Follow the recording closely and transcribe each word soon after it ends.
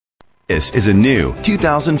This is a new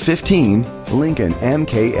 2015 Lincoln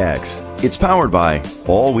MKX. It's powered by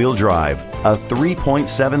all-wheel drive, a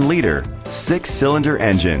 3.7-liter, 6-cylinder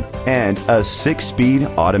engine, and a 6-speed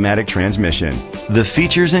automatic transmission. The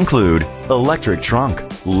features include electric trunk,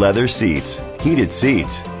 leather seats, heated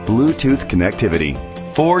seats, Bluetooth connectivity,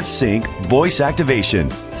 Ford Sync voice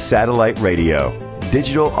activation, satellite radio,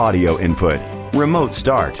 digital audio input, remote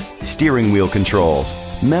start, steering wheel controls,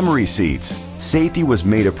 memory seats. Safety was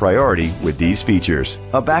made a priority with these features: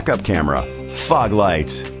 a backup camera, fog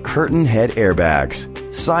lights, curtain head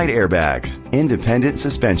airbags, side airbags, independent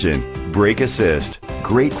suspension, brake assist.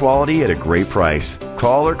 Great quality at a great price.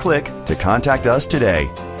 Call or click to contact us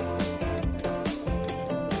today.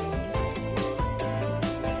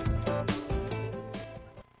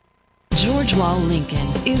 George Wall Lincoln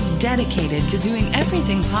is dedicated to doing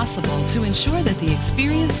everything possible to ensure that the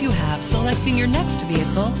experience you have selecting your next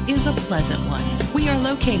vehicle is a pleasant one. We are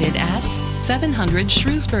located at 700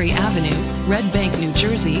 Shrewsbury Avenue, Red Bank, New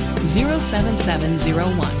Jersey,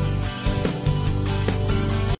 07701.